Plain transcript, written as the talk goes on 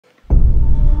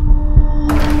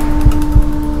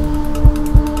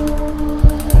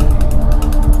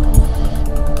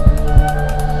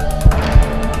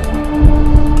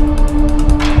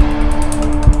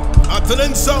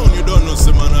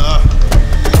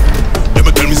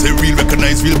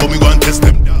feel, but me go and test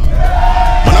them.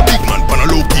 Man a big man, pan a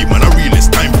low key, man a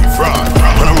realist, time for fraud.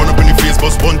 Man a run up in the face,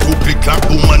 bust 1, 2, click, clap,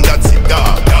 boom, man, that's it,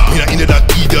 dog. Me not into that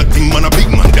idiot thing, man a big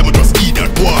man, them a just idiot,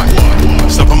 boy.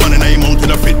 Slap a man and I mount in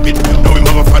a Fitbit. Now him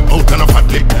have a fat mouth and a fat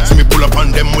lip. See me pull up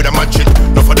on them with a matchet.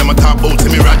 Enough of them a top out,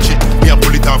 see me ratchet. Me a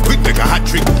pull it off quick like a hat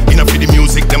trick. Enough for the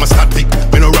music, them a static.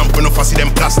 Me no ramp, enough for see them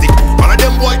plastic. Man a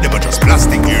them boy, them a just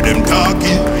plastic. Hear them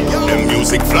talking, them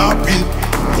music flopping.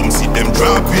 Come see them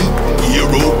dropping,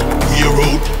 hero, hero.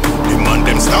 The man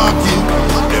them stalking,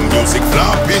 them music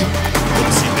flopping.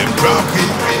 Come see them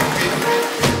dropping.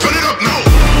 Turn it up now.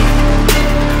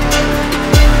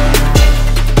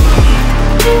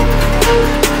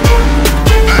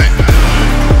 Hey.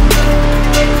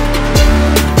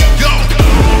 Yo,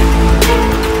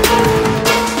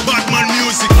 Batman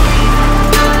music.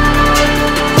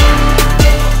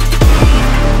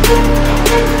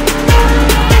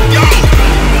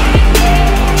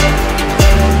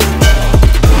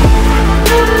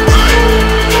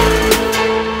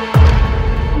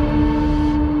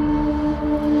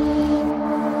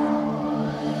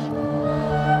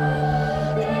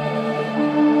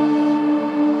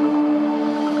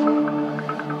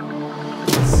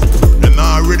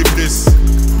 Ready for this?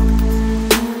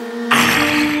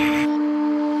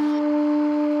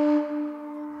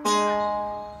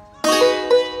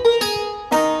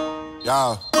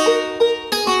 Y'all,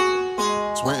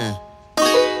 Swinton.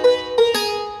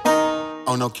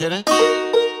 Oh, no kidding?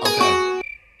 Okay.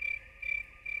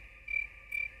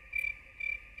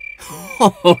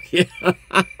 Oh, yeah.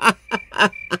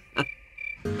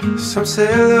 Some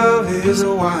say love is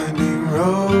a winding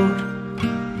road,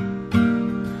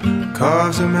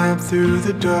 carves a map through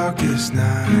the darkest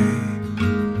night.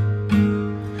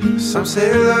 Some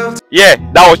say love. Yeah,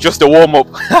 that was just a warm-up.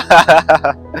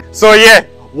 So yeah,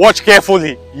 watch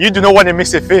carefully. You do not want to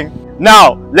miss a thing.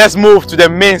 Now, let's move to the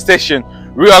main session.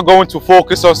 We are going to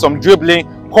focus on some dribbling,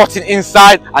 cutting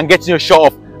inside and getting your shot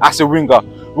off as a winger.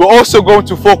 We're also going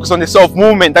to focus on the sort of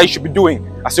movement that you should be doing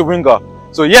as a winger.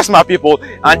 So yes, my people,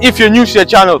 and if you're new to the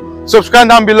channel, subscribe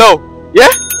down below. Yeah?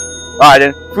 Alright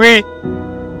then, 3,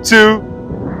 2,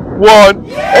 1.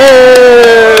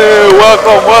 Hey,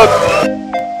 welcome.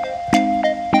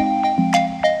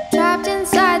 Trapped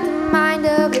inside the mind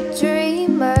of a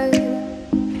dreamer,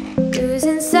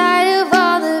 losing sight of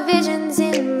all the visions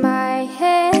in my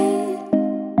head.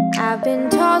 I've been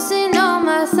tossing all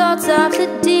my thoughts off the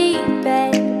deep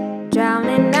end,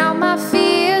 drowning out my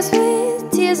fears with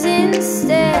tears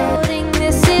instead.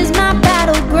 This is my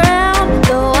battleground,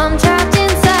 though I'm trapped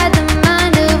inside the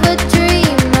mind of a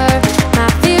dreamer. My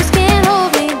fears can't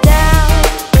hold me down.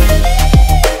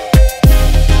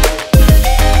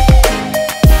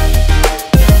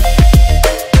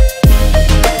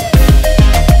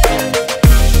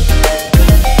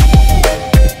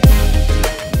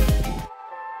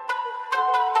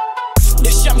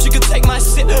 This shams, you can take my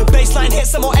sip. Baseline hit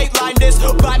some more 8-line this.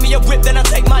 Buy me a whip, then I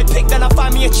take my pick. Then I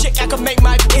find me a chick, I can make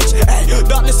my itch. Hey,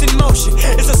 darkness in motion.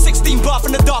 It's a 16 bar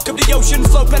from the dark of the ocean.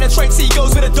 Flow penetrates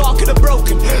egos with the dark of the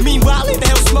broken. Meanwhile, in the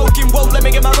hell smoking, won't let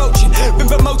me get my roaching. Been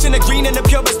promoting the green and the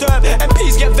purest herb.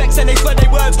 MPs get vexed and they slur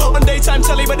their words. On daytime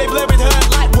telly, but they blur with her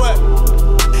light work.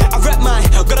 I rep mine,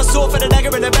 got a sword for the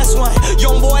dagger and the best wine.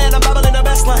 Young boy and I'm babbling the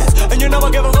best lines. And you know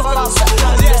I give a fuck about set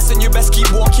lines. Yes, and you best keep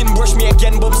walking. Brush me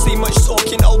again, but see much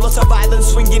talking. Old lot of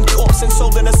violence, swinging corpse and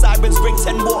sold in the sirens. Bring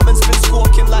 10 Walkmans, been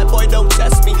squawking like boy don't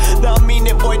test me. Now I mean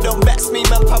it, boy don't vex me.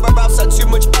 Man, power raps are too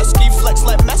much pesky. Flex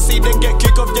like Messi, then get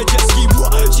kick off your jet ski.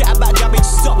 Chat about damage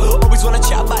stop, always wanna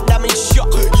chat about damage shot.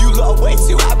 You lot are way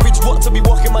too average, what to be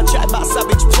walking my chat about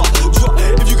savage plot. Drop,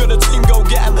 if you got a team, go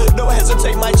get 'em. No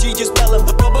hesitate, my G, just spell 'em.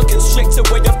 Rubber constrictor,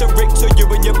 way off the rig till you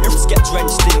and your mirrors get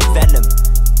drenched in venom.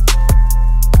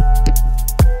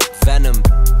 Venom.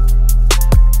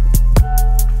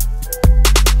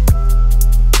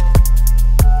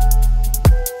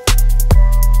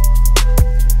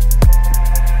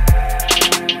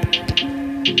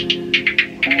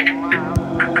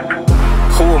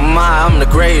 Who am I? I'm the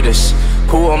greatest.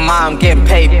 Who am I? I'm getting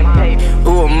paid.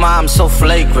 Who am I? I'm so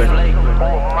flagrant.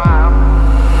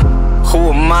 Who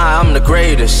am I? I'm the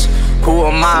greatest. Who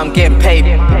am I? I'm getting paid.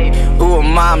 Who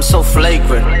am I? I'm so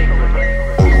flagrant.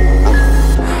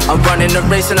 I'm running the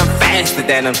race and I'm faster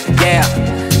than them. Yeah,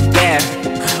 yeah.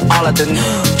 All of the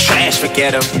trash,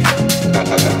 forget them.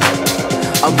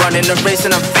 I'm running the race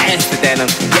and I'm faster than them.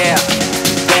 Yeah,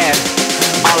 yeah.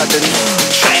 All of the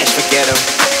trash, forget them.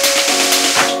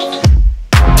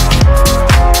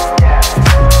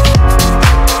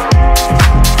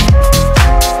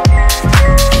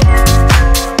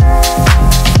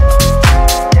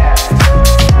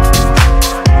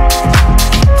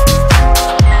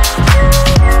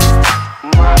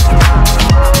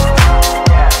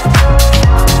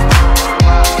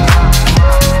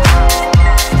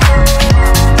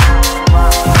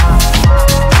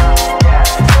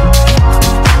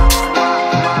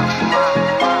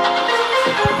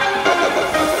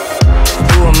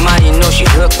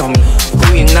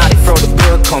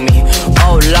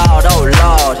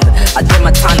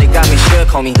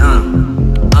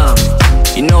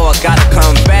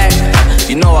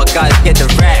 You know I gotta get the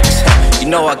racks. You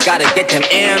know I gotta get them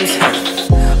M's.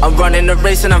 I'm running the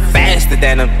race and I'm faster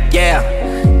than them. Yeah,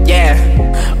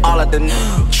 yeah. All of the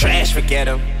trash, forget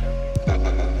them.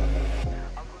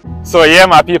 So yeah,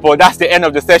 my people, that's the end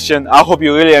of the session. I hope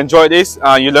you really enjoyed this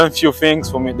and you learned a few things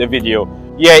from the video.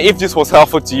 Yeah, if this was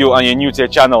helpful to you and you're new to the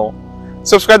channel,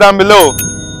 subscribe down below.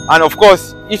 And of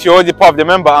course, if you're already part of the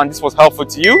member and this was helpful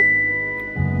to you,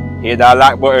 hit that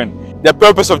like button. The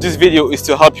purpose of this video is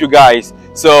to help you guys.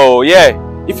 So yeah,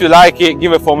 if you like it,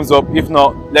 give a thumbs up. If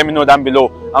not, let me know down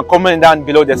below and comment down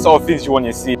below the sort of things you want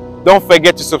to see. Don't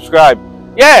forget to subscribe.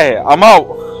 Yeah, I'm out.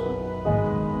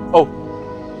 Oh,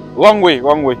 wrong way.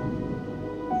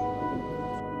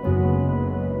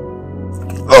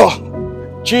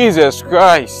 Oh, Jesus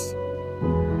Christ.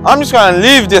 I'm just gonna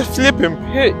leave this flipping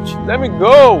pitch. Let me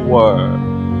go.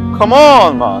 Come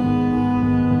on,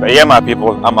 man. But yeah, my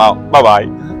people, I'm out.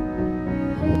 Bye-bye.